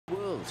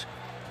Underworld.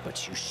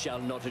 But you shall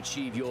not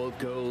achieve your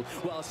goal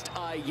whilst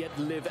I yet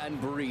live and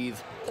breathe,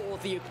 or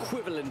the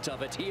equivalent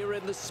of it here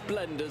in the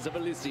splendors of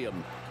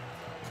Elysium.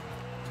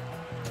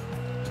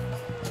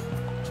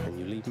 And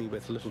you leave me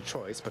with little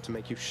choice but to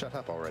make you shut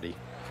up already,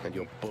 and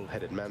your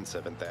bull-headed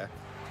manservant there.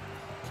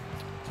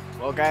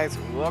 Well, guys,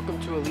 welcome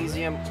to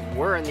Elysium.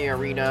 We're in the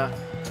arena,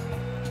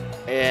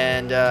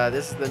 and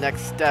this is the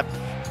next step,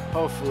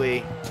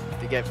 hopefully,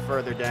 to get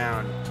further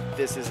down.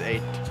 This is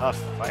a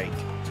tough fight.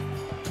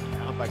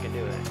 I hope I can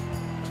do it.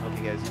 Hope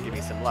you guys give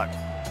me some luck.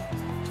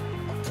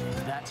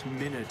 That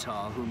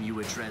Minotaur whom you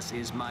address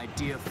is my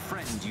dear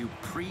friend, you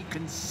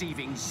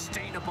preconceiving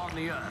stain upon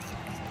the earth.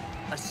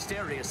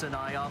 Asterius and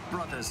I are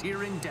brothers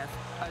here in death,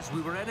 as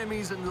we were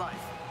enemies in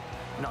life.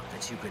 Not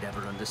that you could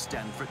ever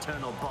understand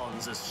fraternal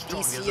bonds as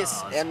strong as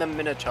Theseus ours. and the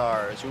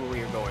Minotaur is who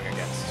we are going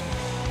against.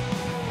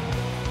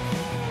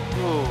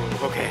 Ooh,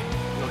 okay.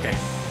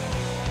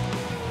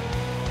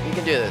 We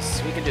can do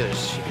this. We can do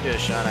this. You can do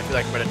this, Sean. I feel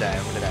like I'm gonna die.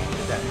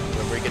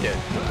 But we can do it.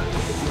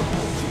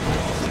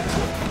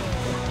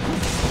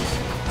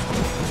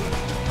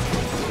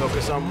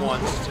 Focus on one.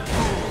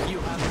 You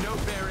have no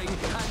bearing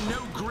and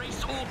no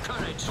grace or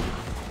courage.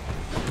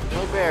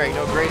 No bearing,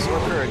 no grace or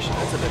courage.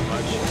 That's a bit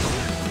much.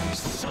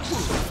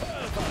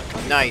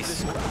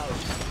 Nice.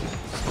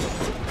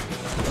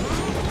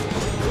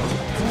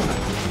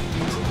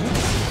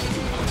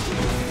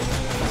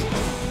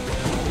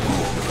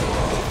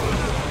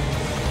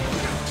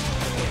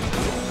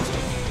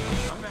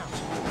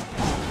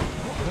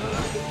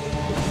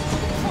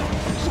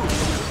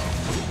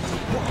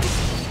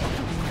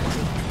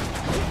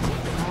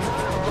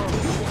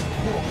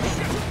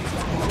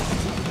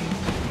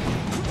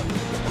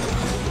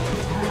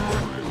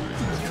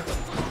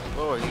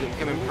 Oh, you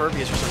become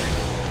impervious or something.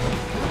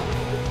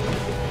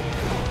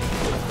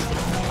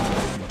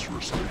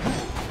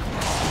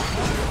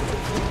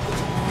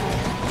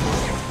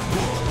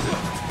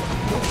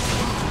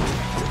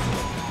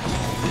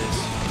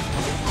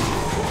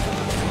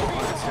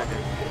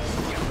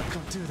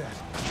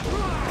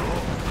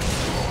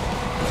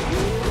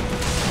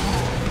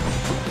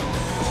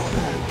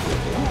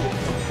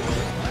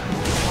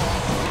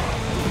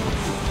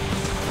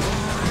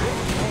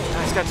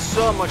 He's got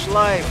so much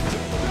life.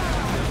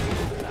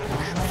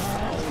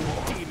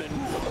 Demon,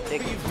 be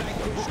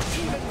vanquished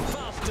even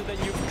faster than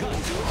you've come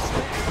to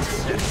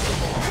expect.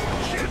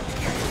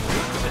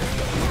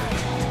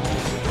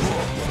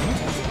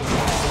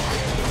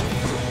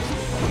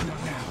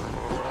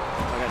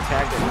 I got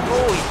tagged it.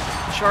 Oh, he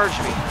charged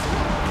me.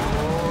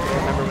 I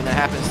remember when that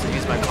happens to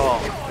use my call.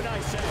 What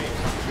I say?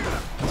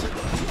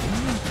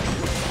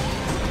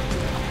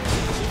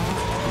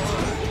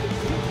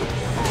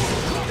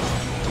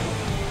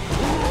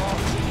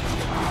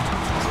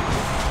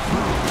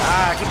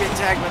 Ah, I keep getting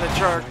tagged by the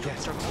charge.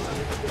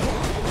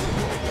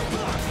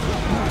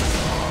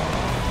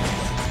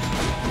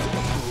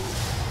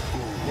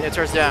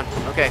 Minotaur's down.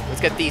 Okay,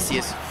 let's get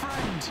Theseus.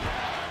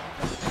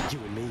 You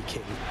and me,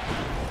 King.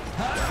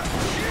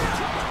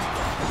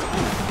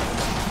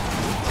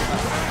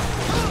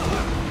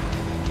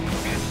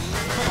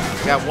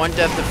 I got one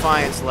Death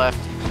Defiance left.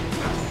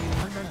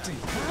 I'm empty.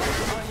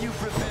 Are you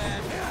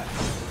prepared?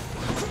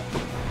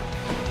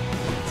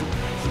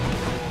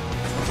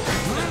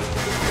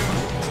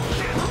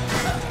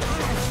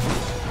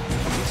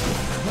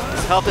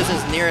 His health isn't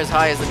as near as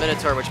high as the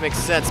Minotaur, which makes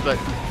sense, but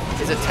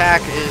his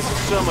attack is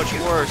so much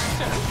worse.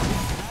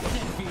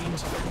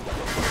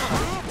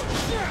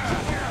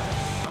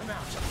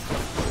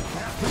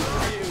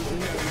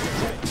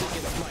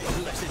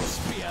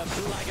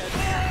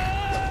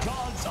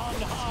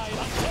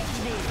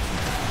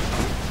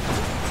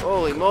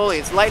 Holy moly,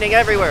 it's lightning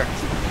everywhere.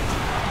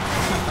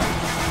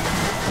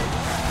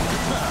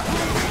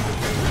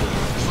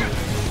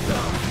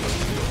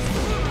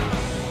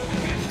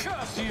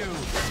 Curse you!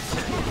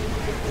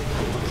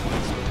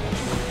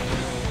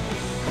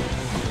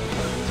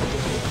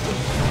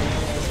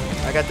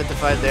 I got the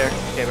Defy there.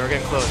 Okay, we're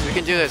getting close. We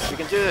can do this. We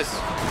can do this.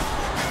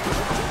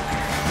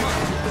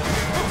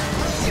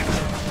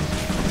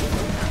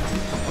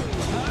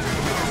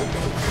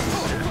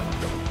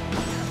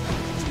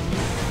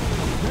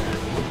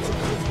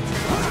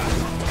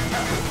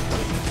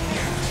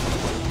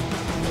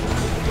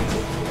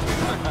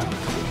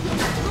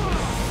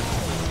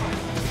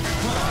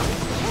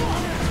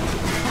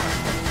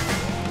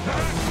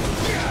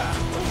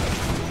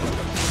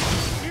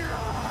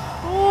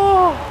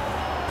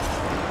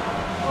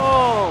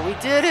 Oh, we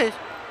did it.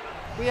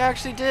 We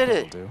actually did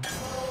it.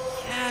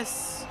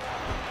 Yes.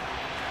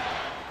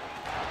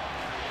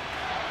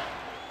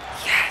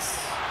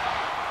 Yes.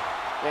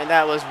 Man,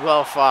 that was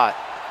well fought.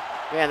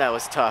 Man, that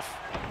was tough.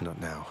 Not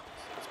now.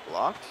 It's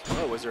blocked?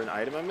 Oh, was there an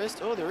item I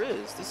missed? Oh, there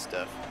is. This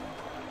stuff.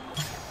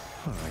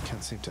 Oh, I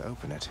can't seem to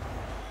open it.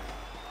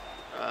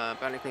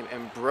 Bounty claim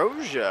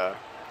Ambrosia.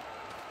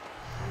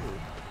 Ooh,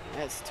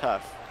 that's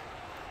tough.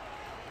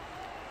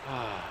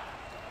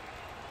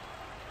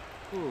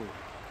 Ooh.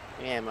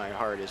 Man, my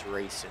heart is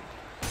racing.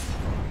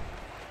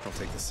 I'll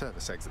take the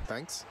service exit,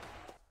 thanks.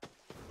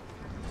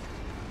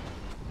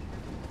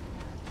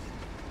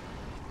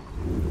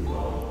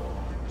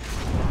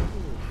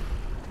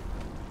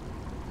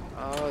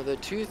 no, the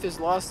tooth has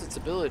lost its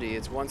ability.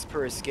 It's once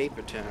per escape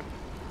attempt.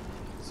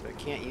 So I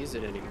can't use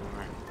it anymore.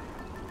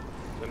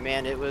 But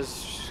man,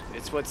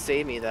 it's what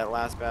saved me that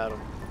last battle.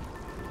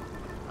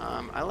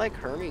 I like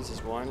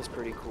Hermes' one, it's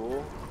pretty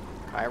cool.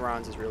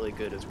 Chiron's is really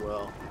good as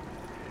well.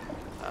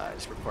 It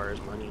just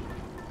requires money.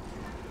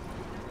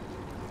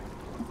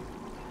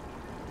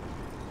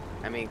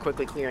 I mean,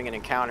 quickly clearing an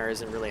encounter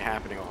isn't really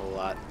happening a whole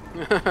lot.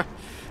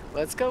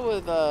 Let's go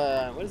with,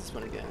 what is this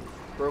one again?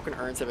 Broken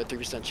urns have a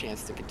 3%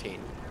 chance to contain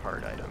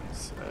hard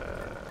items.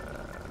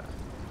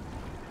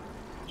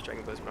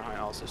 Striking blows behind,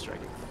 also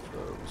striking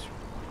foes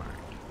behind.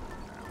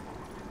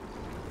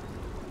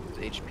 It's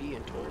HP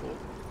in total.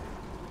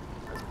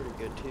 That's pretty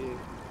good too.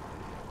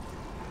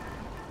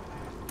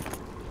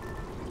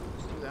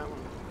 Let's do that one.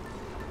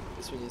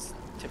 This one is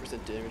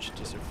 10% damage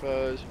to their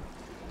foes.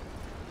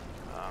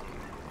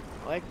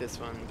 I like this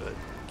one, but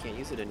can't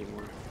use it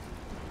anymore.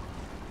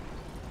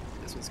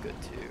 This one's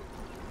good too.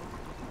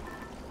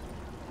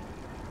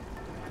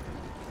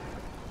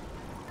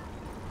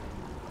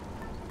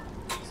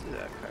 Let's do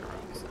that Chiron.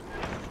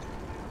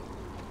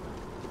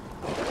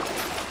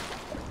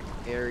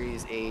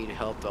 Ares' aid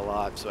helped a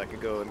lot, so I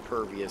could go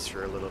impervious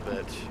for a little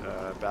bit.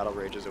 Battle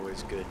Rage is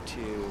always good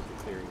too,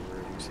 clearing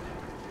rooms.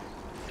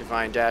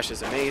 Divine Dash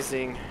is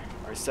amazing.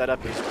 Our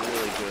setup is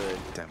really good.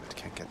 Damn it,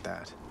 can't get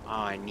that. Oh,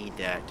 I need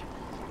that.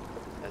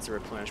 That's a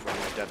replenishment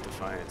of Death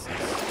Defiance.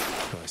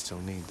 Do I still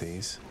need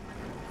these?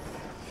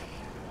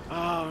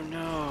 Oh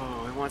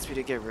no, it wants me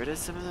to get rid of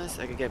some of this?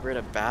 I could get rid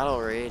of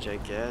Battle Rage, I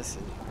guess.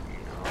 And,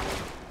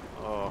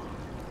 oh.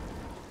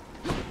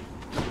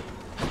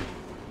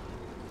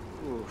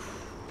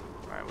 Oof.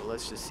 Alright, well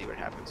let's just see what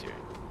happens here.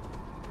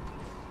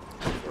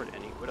 Afford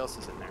any. What else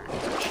is in there?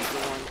 It's a cheaper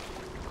one.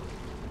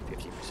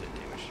 50%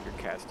 damage. Your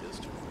cast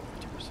deals 50%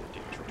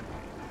 damage.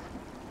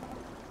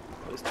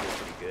 Those two are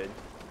pretty good.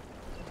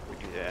 We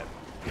do that.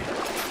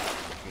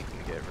 We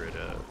can get rid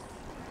of.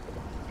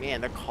 Man,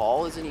 the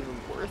call isn't even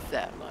worth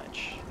that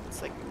much.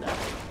 It's like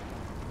nothing.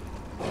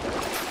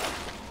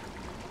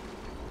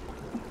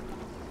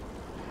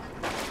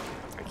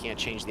 I can't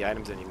change the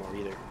items anymore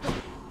either.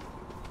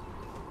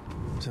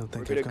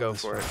 We're gonna go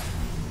for it.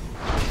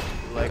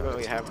 We like what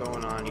we have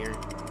going on here.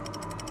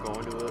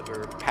 Going to it,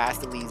 or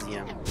past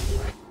Elysium.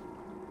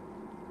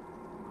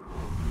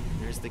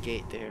 There's the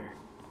gate there.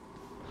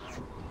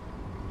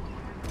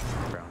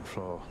 Ground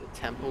floor. The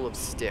Temple of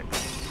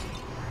Styx.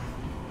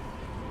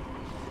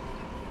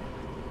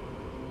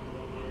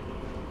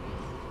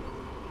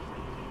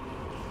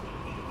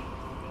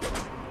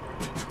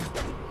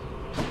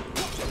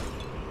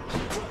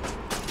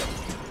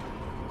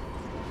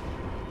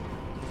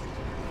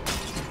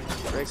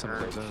 Some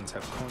of those urns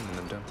have coin in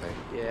them, don't they?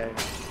 Yeah.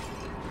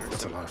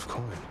 That's a lot of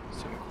coin.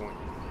 Some coin.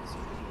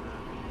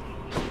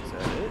 Is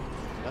that it?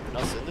 Nothing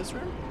else in this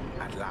room?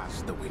 At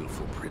last, the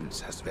willful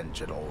prince has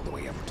ventured all the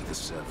way up to the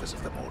surface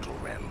of the mortal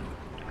realm.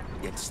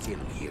 Yet still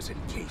he is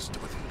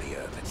encased within the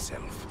earth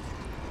itself.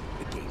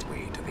 The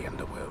gateway to the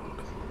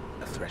underworld.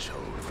 A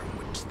threshold from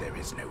which there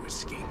is no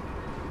escape.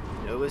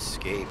 No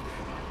escape.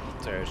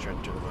 Sorry, I was trying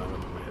to turn the volume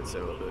up on my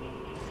headset a little bit.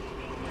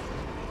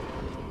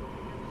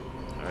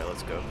 Alright,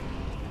 let's go.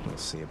 We'll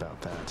see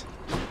about that.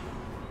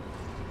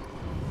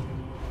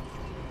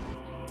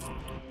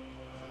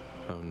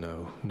 Oh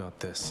no, not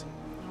this.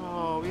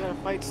 Oh, we gotta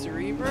fight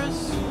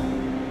Cerebrus?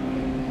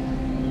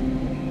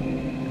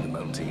 The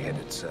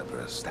multi-headed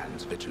Cerberus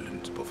stands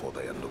vigilant before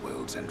the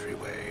Underworld's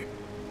entryway.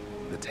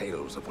 The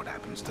tales of what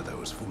happens to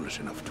those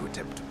foolish enough to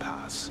attempt to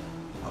pass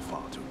are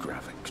far too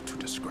graphic to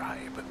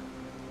describe.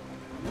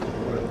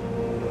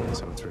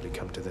 So it's really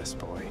come to this,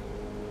 boy.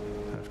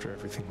 After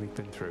everything we've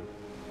been through.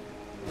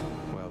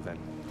 Well then,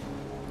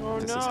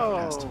 this is how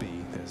it has to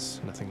be. There's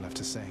nothing left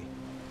to say.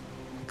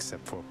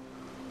 Except for,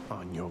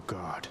 on your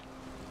guard.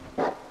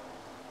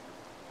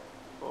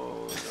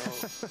 Oh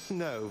no.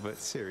 No, but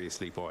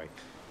seriously, boy.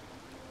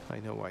 I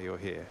know why you're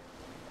here.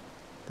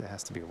 There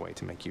has to be a way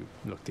to make you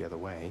look the other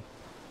way.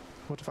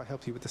 What if I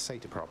help you with the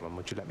Satyr problem?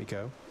 Would you let me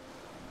go?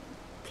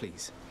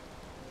 Please.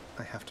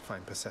 I have to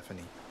find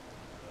Persephone.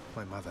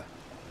 My mother.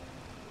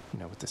 You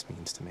know what this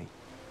means to me.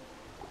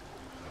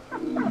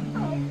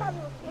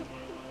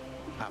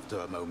 After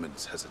a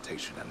moment's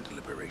hesitation and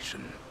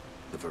deliberation,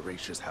 the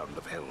voracious hound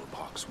of hell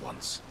barks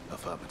once,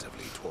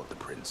 affirmatively toward the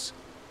prince,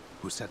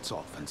 who sets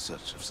off in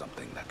search of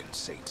something that can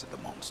sate the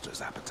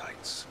monster's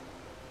appetites.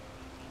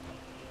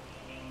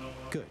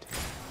 Good.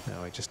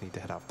 Now I just need to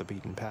head off the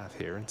beaten path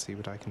here and see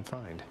what I can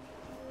find.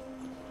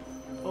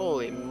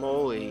 Holy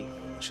moly.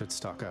 Should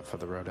stock up for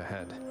the road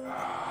ahead.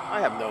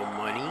 I have no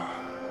money.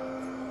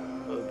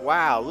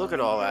 Wow, look at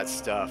all that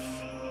stuff.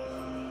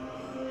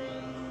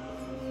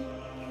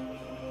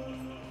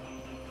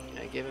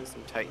 Give him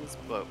some Titans,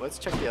 but let's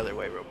check the other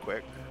way real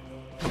quick.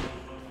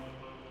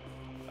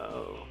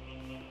 Oh.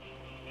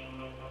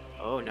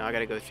 Oh, now I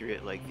gotta go through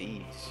it like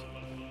these.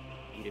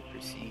 Need to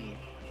proceed.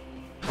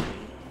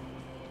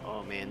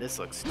 Oh man, this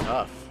looks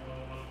tough.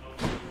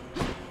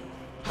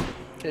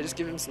 Can I just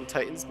give him some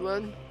Titans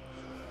blood?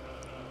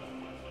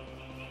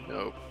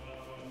 Nope.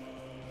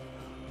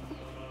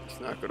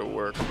 not gonna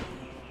work.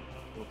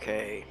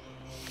 Okay.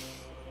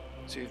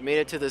 So we've made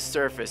it to the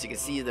surface. You can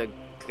see the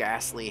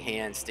ghastly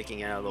hand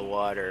sticking out of the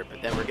water,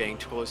 but then we're getting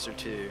closer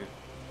to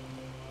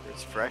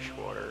there's fresh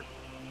water.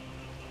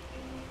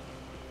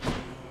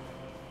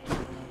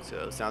 So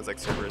it sounds like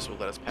Cerberus will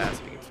let us pass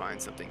if we can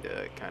find something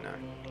to kind of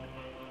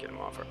get him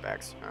off our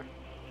backs. Huh?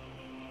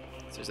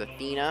 So there's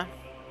Athena,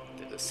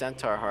 there's a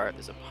centaur heart,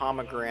 there's a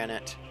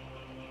pomegranate,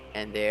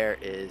 and there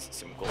is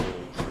some gold.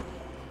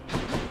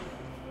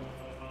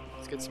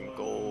 Let's get some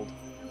gold.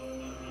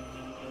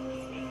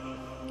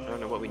 I don't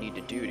know what we need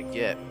to do to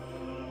get.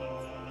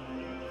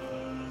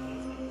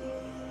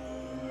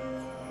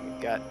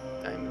 We've got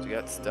diamonds, we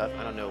got stuff.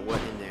 I don't know what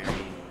in there.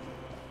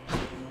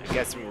 I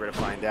guess we're gonna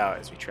find out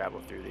as we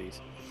travel through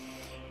these.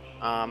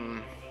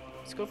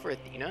 Let's go for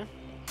Athena.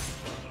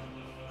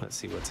 Let's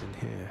see what's in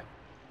here.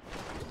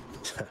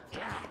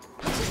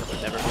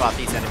 I've never fought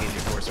these enemies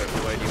before, so I have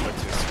no idea what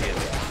to expect.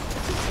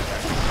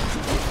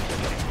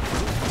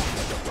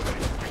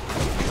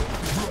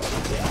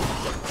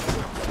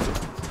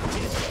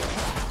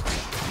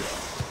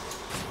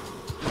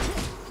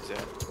 What's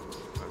that?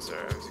 Oh,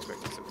 sorry, I was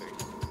expecting something.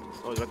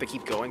 Oh, do I have to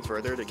keep going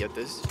further to get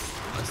this?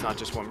 It's not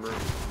just one room.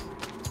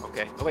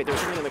 Okay. Oh wait, there's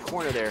something in the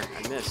corner there.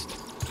 I missed.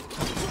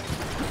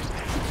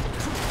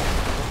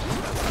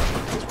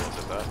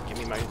 Give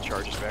me my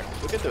charges back.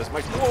 Look at those.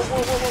 My whoa,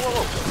 whoa, whoa, whoa, whoa,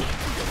 whoa.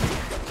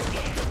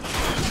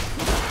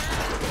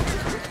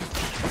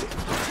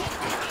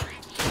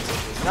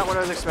 It's not what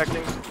I was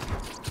expecting.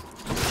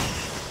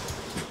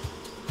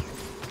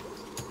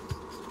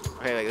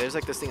 Okay, like, there's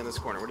like this thing in this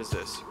corner. What is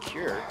this?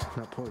 Cure.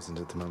 Not poisoned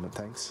at the moment,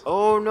 thanks.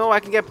 Oh no, I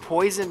can get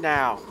poisoned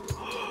now.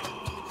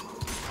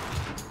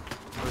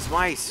 Those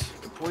mice.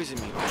 They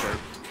poisoned me. Okay.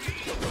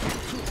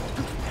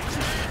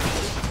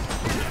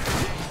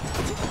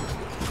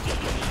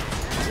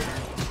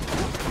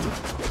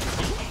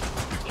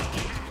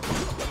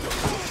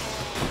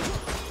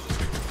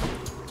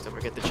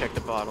 Check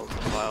the bottles, the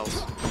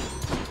vials.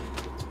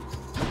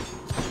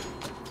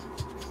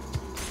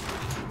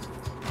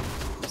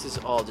 This is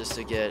all just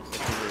to get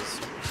Athena's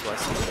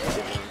blessing.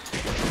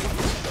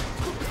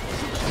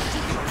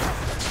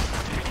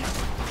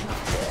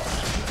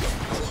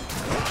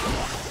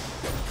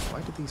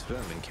 Why did these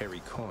vermin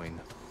carry coin?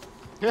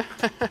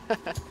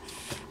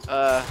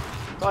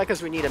 Probably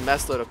because we need a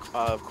mess load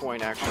of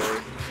coin, actually.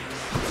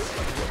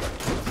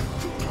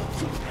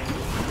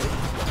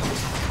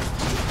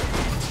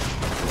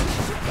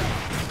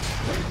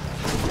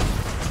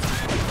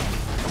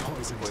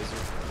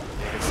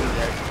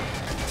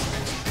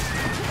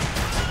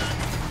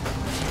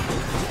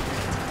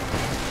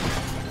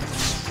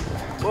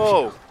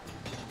 Whoa!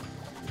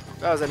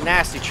 That was a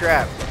nasty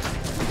trap.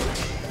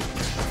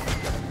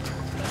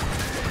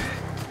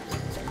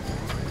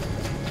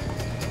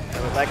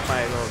 I would like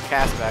my little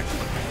cast back.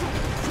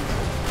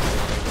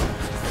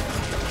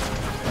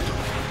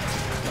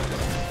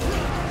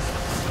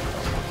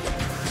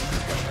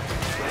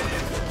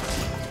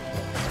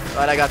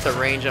 Glad I got the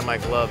range on my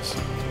gloves.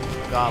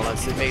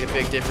 Gauntlets. It made a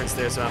big difference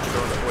there, so I don't have to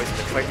go into poison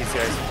to fight these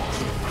guys.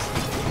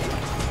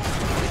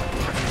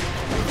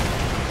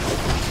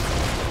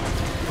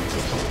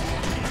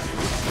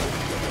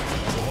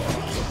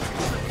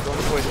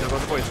 Poison, go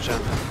to poison, Sean.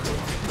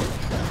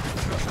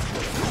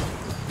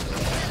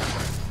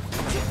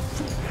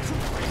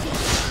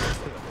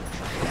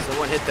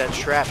 Someone hit that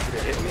trap. Did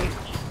it hit me?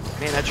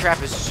 Man, that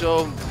trap is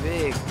so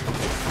big.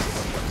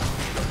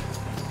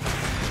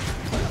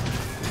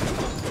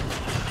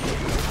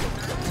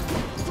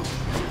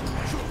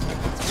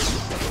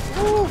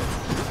 Woo!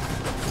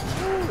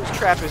 This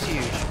trap is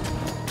huge.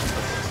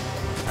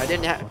 I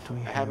didn't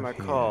have my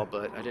call,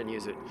 but I didn't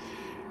use it.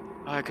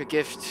 Oh, I could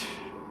gift.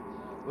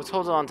 Let's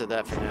hold on to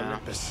that for now.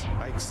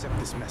 I accept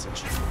this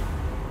message.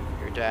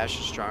 Your dash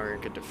is stronger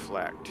and can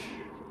deflect.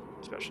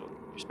 Your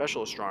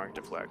special is strong and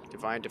deflect.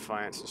 Divine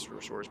Defiance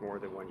restores more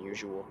than one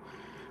usual.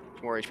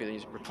 More HP than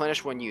usual.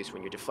 Replenish when used.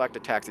 When you deflect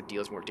attacks, it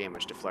deals more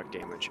damage. Deflect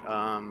damage.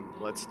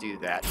 Let's do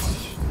that.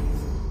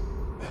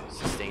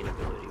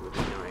 Sustainability would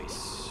be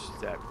nice.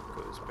 That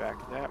goes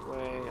back that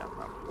way. I'm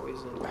not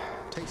poisoned.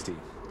 Tasty,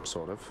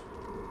 sort of.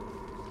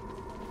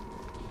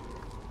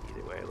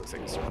 Either way, it looks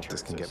like it's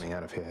This can get me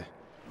out of here.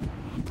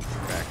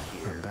 Back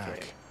here. I'm back.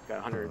 Okay.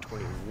 Got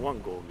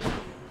 121 gold now.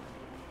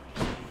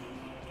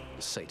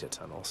 Satyr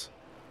tunnels.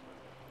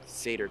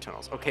 Satyr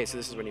tunnels. Okay, so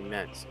this is what he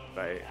meant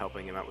by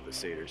helping him out with the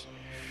satyrs.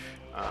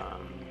 A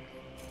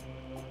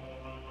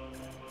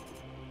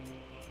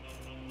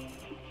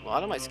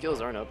lot of my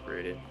skills aren't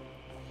upgraded.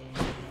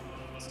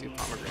 Let's do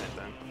pomegranate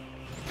then.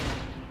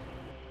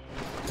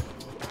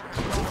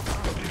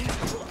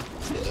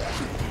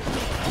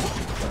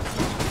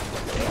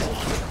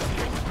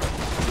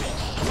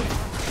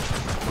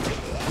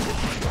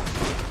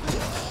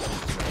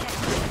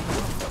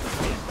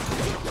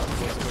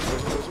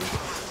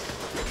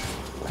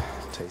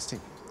 Tasty.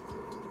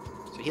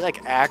 So he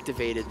like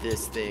activated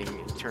this thing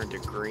and turned to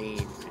green,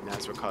 and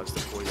that's what caused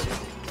the poison.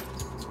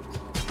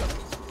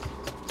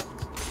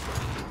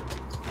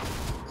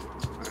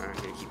 Alright,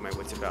 I'm gonna keep my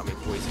wits about me.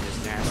 Poison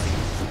is nasty.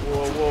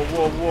 Whoa, whoa,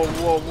 whoa, whoa,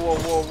 whoa, whoa,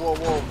 whoa, whoa,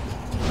 whoa.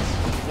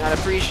 Not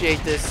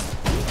appreciate this.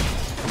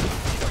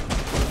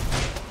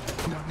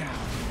 Not now.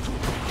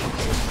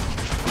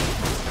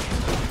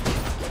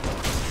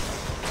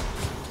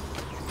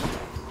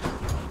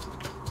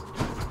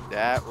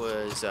 That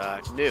was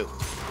new.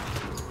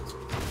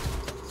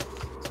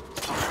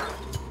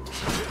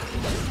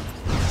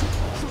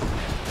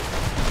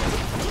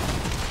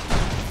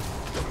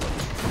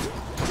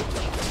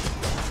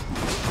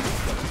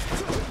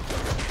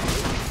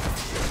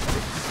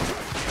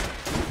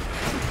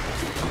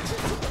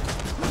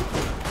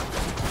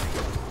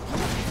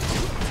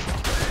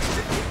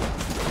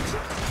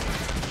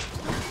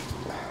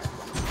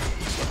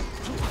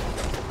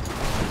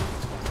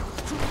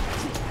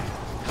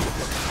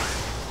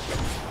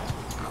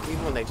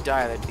 When they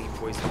die, they'd leave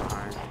poison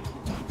behind.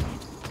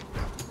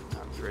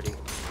 Not pretty.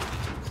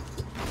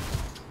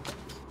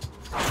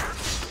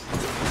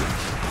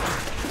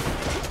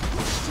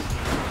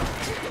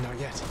 Not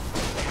yet.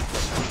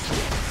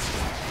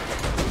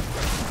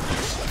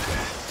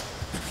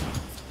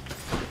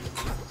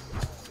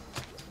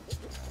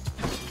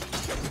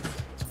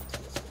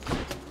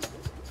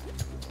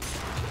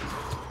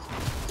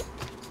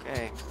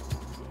 Okay.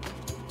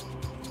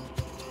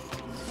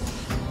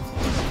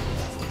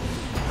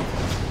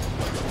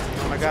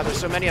 Oh my god, there's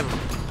so many of them.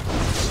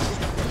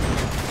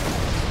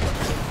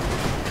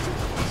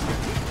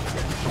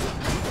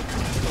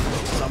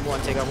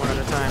 Someone take out one at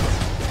a time.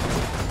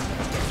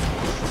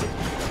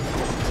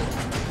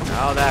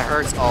 Oh, that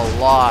hurts a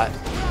lot.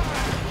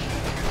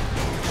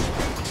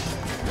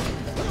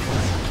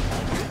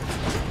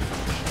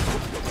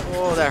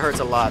 Oh, that hurts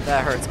a lot.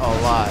 That hurts a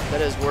lot.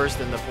 That is worse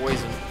than the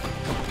poison.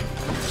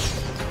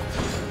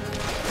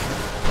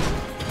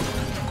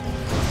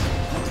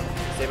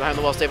 Stay behind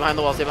the wall, stay behind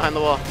the wall, stay behind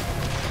the wall.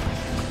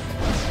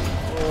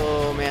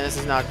 Oh man, this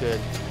is not good.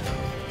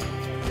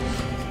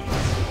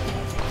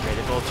 Okay,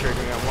 they're both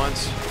triggering at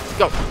once.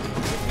 Go!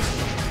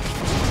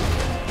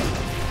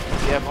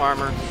 You have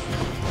armor.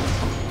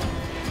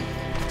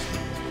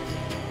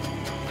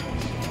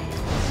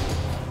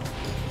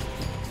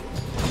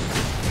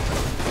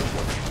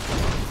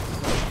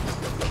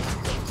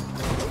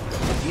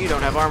 You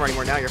don't have armor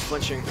anymore, now you're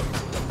flinching.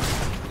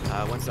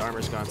 Once the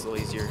armor's gone, it's a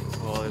little easier.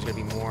 Oh, there's gonna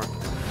be more.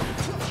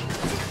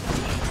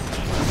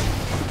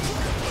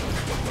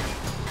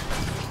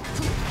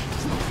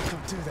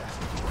 Don't do that.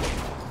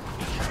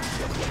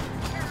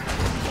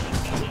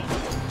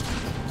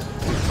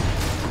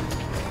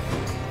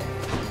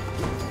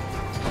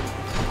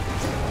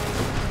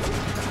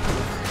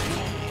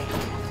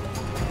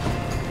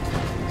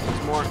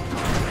 There's more.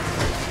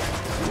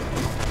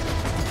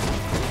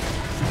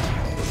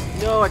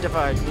 No, I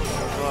defied.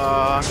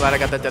 Oh, I'm glad I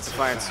got that Death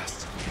Defiance.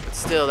 But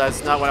still,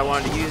 that's not what I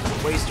wanted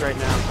to waste right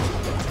now.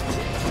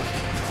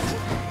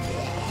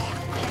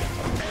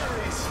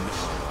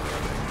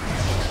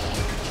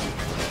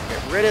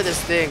 Get rid of this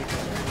thing.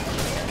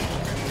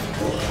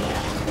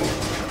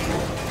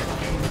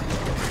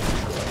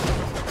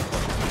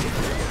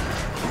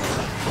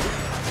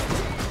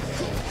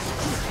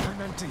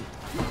 I'm empty.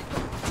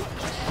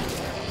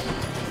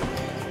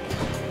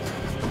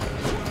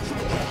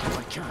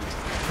 I can't.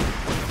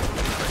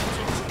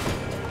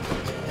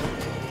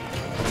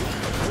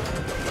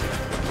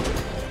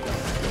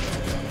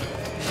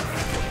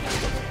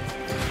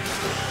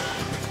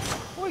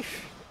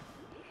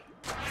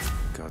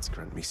 Gods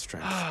grant me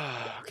strength.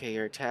 Okay,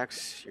 your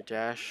attacks, your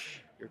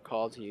dash, your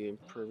call to you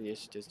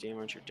impervious does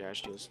damage, your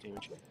dash deals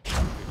damage.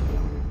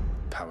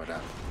 Powered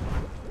up.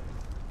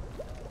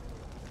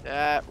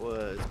 That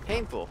was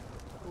painful.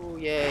 Ooh,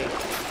 yay.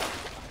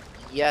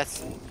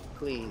 Yes,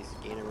 please.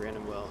 Gain a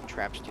random well.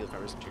 Trap steal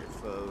powers into your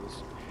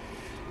foes.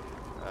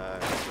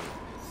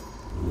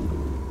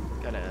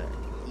 Got a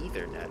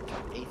Ethernet.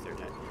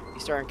 You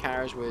start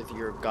encounters with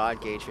your God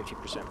gauge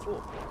 50%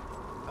 full.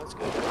 That's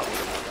good.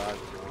 God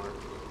more.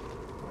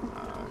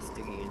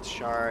 Sticking in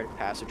shard,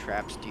 passive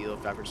trap steal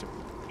 5%.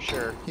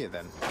 Sure. Here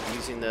then.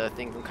 Using the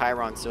thing from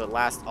Chiron, so it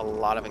lasts a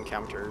lot of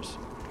encounters.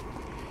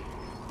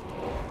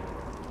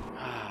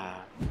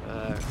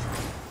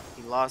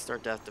 He lost our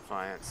Death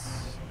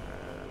Defiance.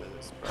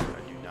 This part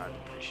I do not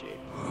appreciate.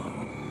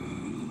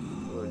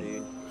 Oh,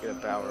 dude, get a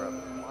power up.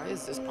 Why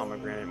is this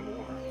pomegranate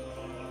more?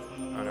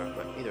 Oh no,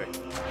 but either way.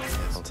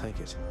 I'll take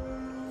it.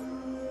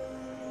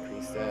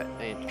 Increase that.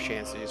 Any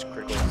chance to use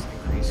critical is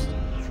increased.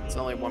 It's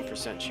only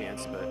 1%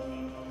 chance, but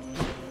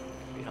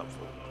be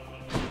helpful.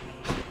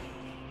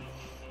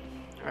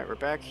 Alright, we're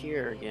back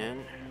here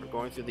again. We're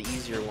going through the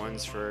easier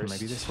ones first.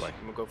 Maybe this way.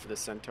 And we'll go for the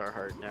Centaur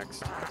Heart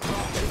next. I'm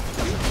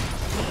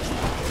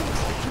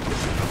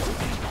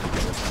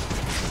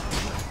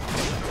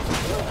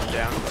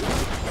down.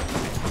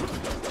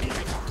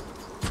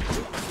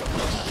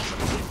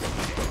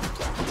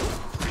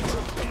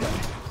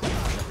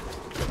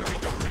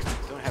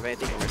 Don't have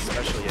anything in my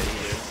special yet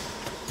either.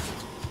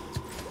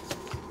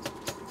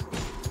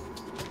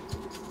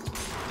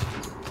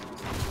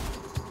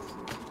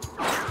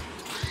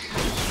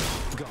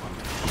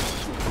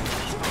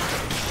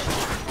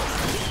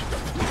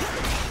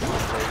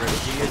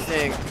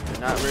 thing.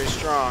 They're not very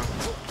strong.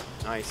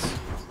 Nice.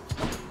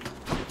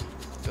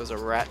 Goes a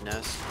rat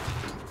nest.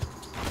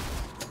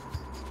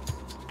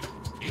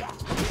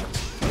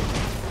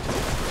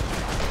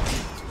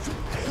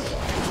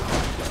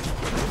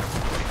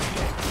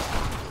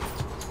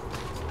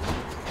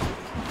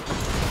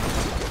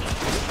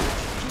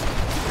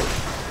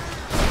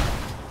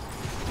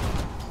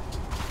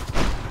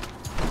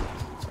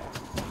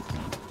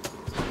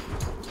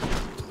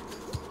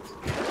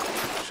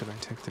 Should I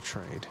take the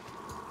trade?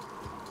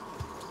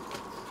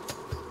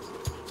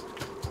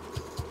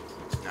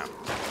 No.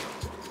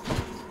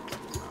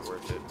 Not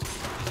worth it.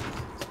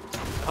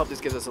 I hope this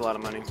gives us a lot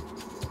of money.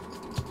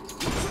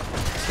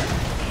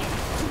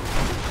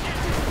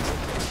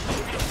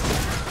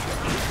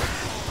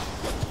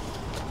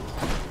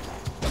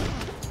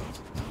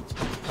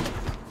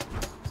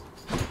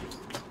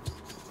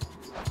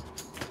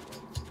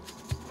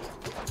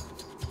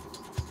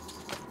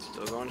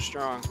 Still going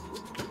strong.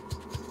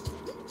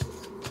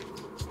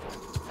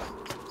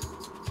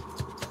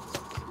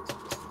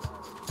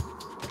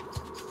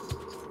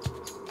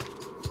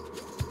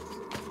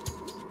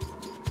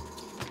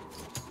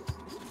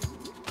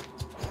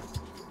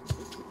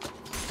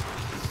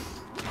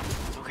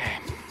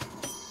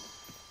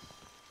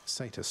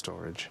 SATA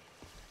storage.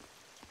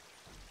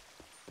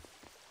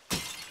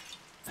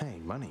 Hey,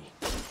 money.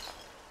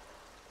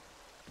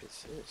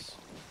 What's this?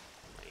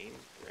 Lame.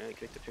 I only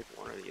get to pick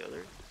one or the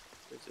other.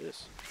 What's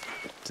this?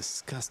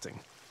 Disgusting.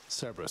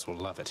 Cerberus will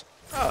love it.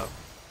 Oh.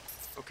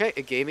 Okay,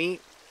 that gave me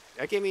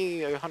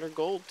 100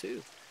 gold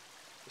too.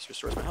 This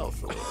restores my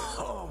health.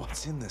 Oh,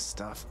 what's in this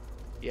stuff?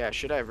 Yeah,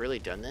 should I have really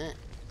done that?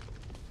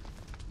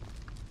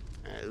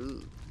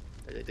 Ooh.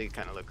 They did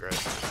kind of look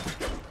gross.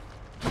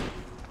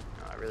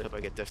 I really hope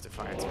I get Death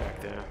Defiance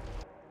back though.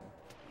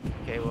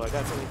 Okay, well I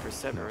got something for Now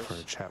Cerberus. for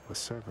a chat with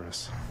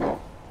Cerberus.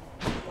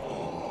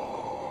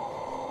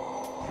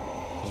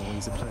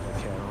 Always a pleasure,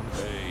 Charon.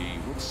 Hey,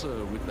 what's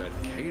with that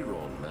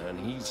Charon, man?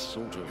 He's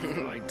sort of,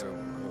 I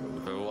don't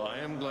know, though I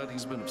am glad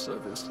he's been of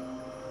service.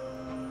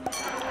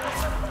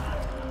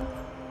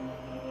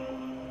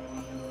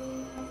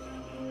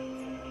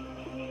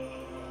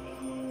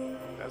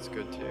 That's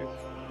good too.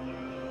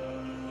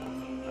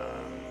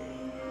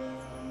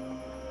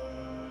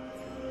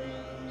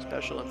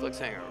 Special inflicts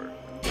hangover.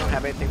 We don't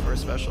have anything for a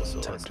special, so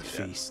Time let's to do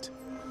that. feast.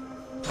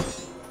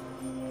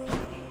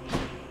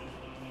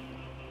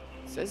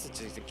 It says it's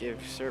to give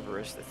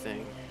Cerberus the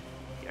thing.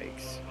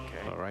 Yikes.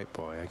 Okay. All right,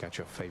 boy, I got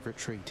your favorite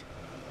treat.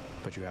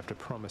 But you have to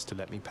promise to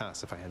let me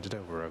pass if I hand it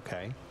over,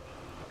 okay?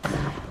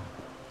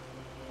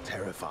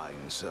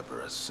 Terrifying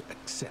Cerberus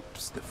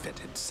accepts the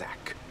fetid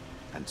sack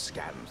and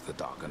scans the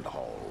darkened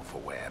hall for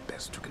where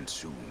best to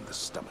consume the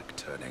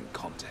stomach-turning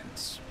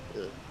contents.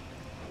 Ugh.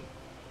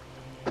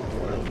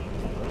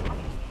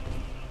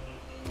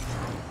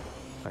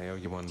 I owe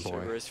you one, boy.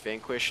 Cerberus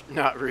vanquished?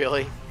 Not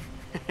really.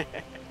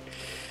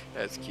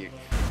 That's cute.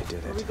 I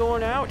did Are we it.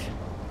 going out?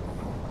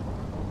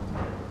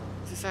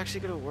 Is this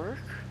actually gonna work?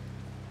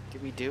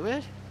 Did we do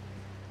it?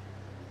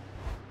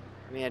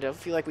 I mean, I don't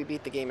feel like we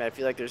beat the game. I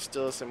feel like there's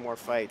still some more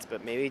fights,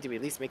 but maybe do we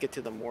at least make it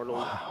to the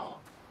mortal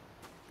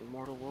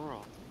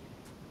world?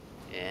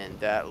 And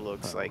that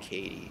looks like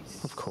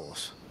Hades. Of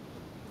course.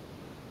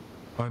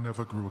 I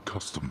never grew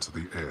accustomed to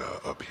the air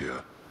up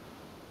here.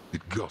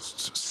 It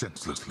gusts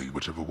senselessly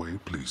whichever way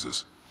it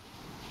pleases.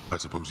 I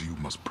suppose you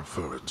must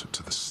prefer it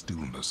to the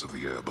stillness of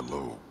the air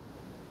below.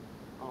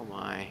 Oh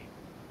my.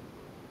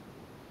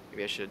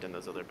 Maybe I should have done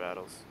those other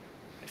battles.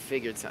 I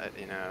figured,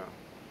 you know,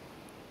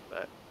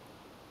 but...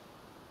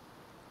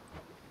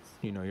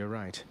 You know, you're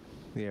right.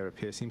 The air up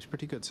here seems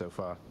pretty good so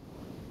far.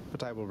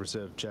 But I will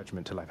reserve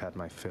judgment till I've had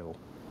my fill.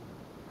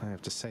 I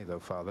have to say, though,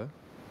 Father,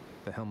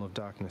 the Helm of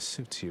Darkness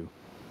suits you.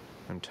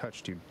 I'm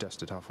touched you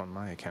dust it off on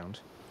my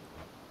account.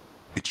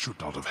 It should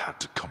not have had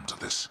to come to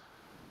this.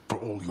 For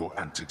all your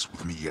antics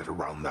with me yet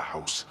around the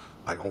house,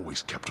 I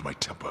always kept my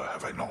temper,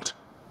 have I not?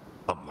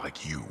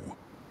 Unlike you.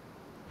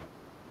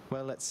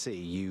 Well, let's see.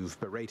 You've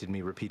berated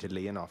me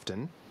repeatedly and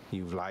often.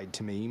 You've lied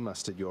to me,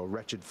 mustered your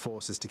wretched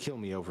forces to kill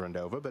me over and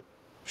over, but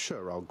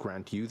sure, I'll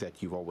grant you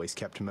that you've always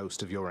kept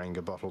most of your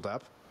anger bottled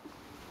up.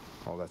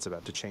 All that's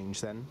about to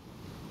change, then?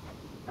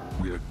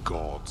 We're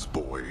gods,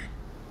 boy.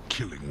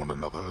 Killing one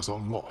another is our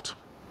lot.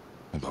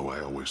 Although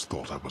I always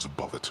thought I was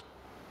above it.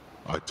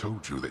 I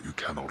told you that you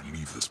cannot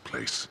leave this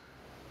place.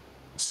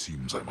 It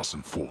seems I must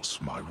enforce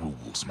my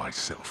rules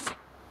myself.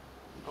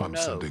 Oh, I'm no.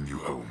 sending you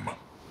home.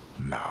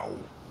 Now.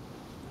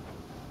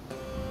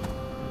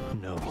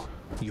 No,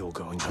 you're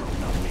going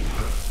home, not me.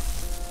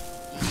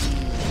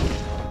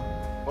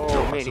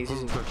 Oh I man, he's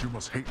suppose that you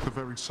must hate the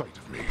very sight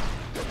of me.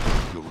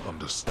 You'll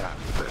understand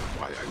then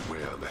why I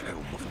wear the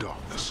Helm of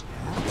Darkness.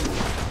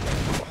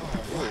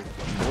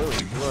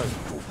 boiling blood.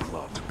 Your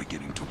blood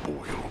beginning to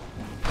boil.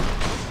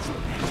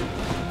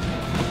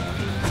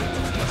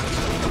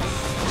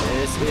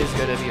 This is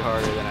gonna be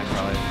harder than I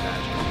probably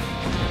imagined.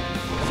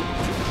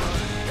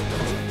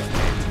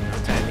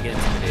 Time to get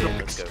intimidated.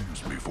 Let's go.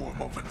 Excuse me for a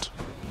moment.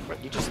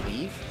 What, you just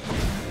leave?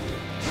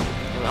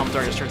 Well, the Helm of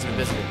Darkness turns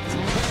invisible.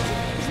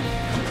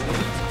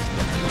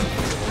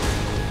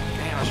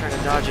 Damn, I was trying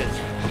to dodge it.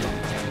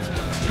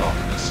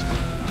 Darkness.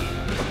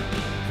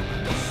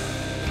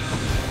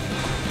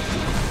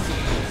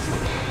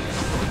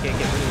 Can't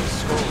get rid of these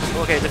skulls.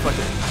 Okay,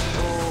 deflected.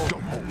 Oh.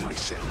 Don't hold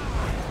myself.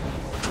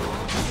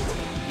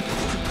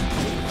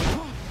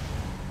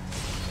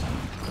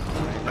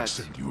 I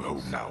send you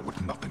home now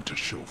with nothing to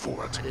show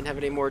for it. I didn't have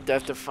any more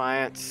Death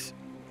Defiance.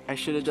 I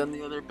should have done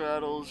the other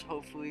battles,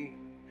 hopefully.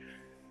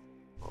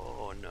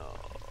 Oh no.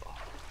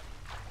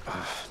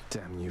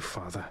 Damn you,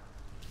 Father.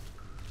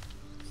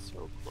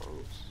 So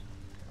close.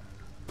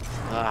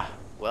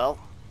 Well.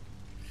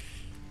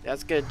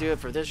 That's gonna do it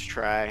for this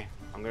try.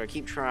 I'm gonna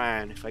keep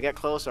trying. If I get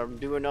close, I'll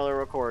do another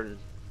recording.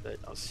 But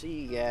I'll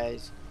see you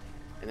guys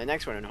in the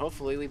next one, and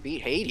hopefully we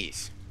beat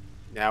Hades.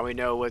 Now we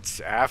know what's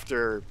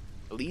after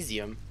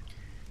Elysium.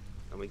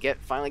 When we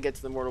finally get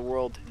to the mortal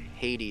world,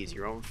 Hades,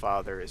 your own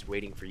father, is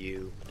waiting for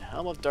you. The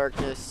Helm of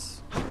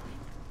Darkness.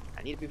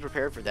 I need to be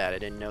prepared for that. I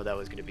didn't know that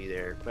was going to be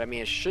there. But I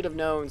mean, I should have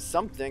known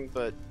something,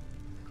 but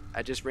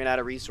I just ran out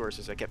of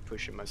resources. I kept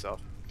pushing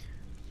myself.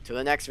 Till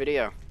the next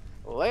video.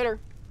 Later.